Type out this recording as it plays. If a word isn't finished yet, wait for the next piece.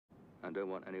I don't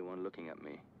want anyone looking at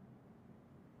me.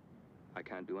 I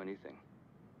can't do anything.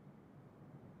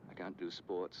 I can't do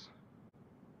sports.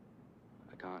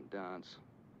 I can't dance.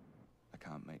 I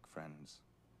can't make friends.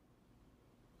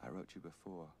 I wrote you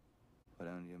before, but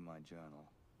only in my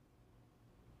journal.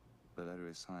 The letter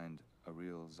is signed a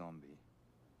real zombie.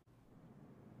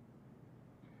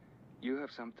 You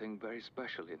have something very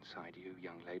special inside you,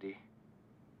 young lady.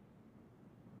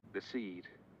 The seed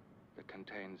that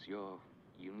contains your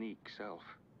unique self.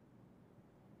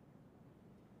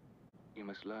 You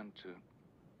must learn to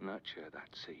nurture that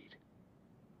seed.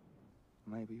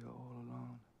 Maybe you're all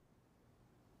alone.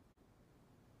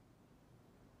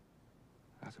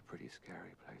 That's a pretty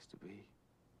scary place to be.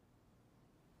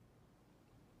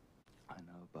 I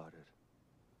know about it.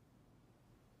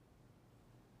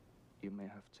 You may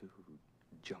have to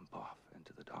jump off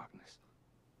into the darkness.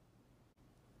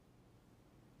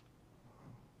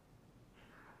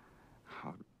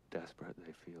 How desperate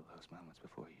they feel those moments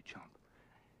before you jump.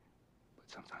 But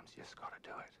sometimes you just gotta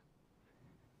do it.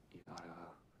 You gotta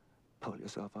pull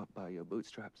yourself up by your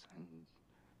bootstraps and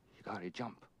you gotta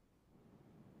jump.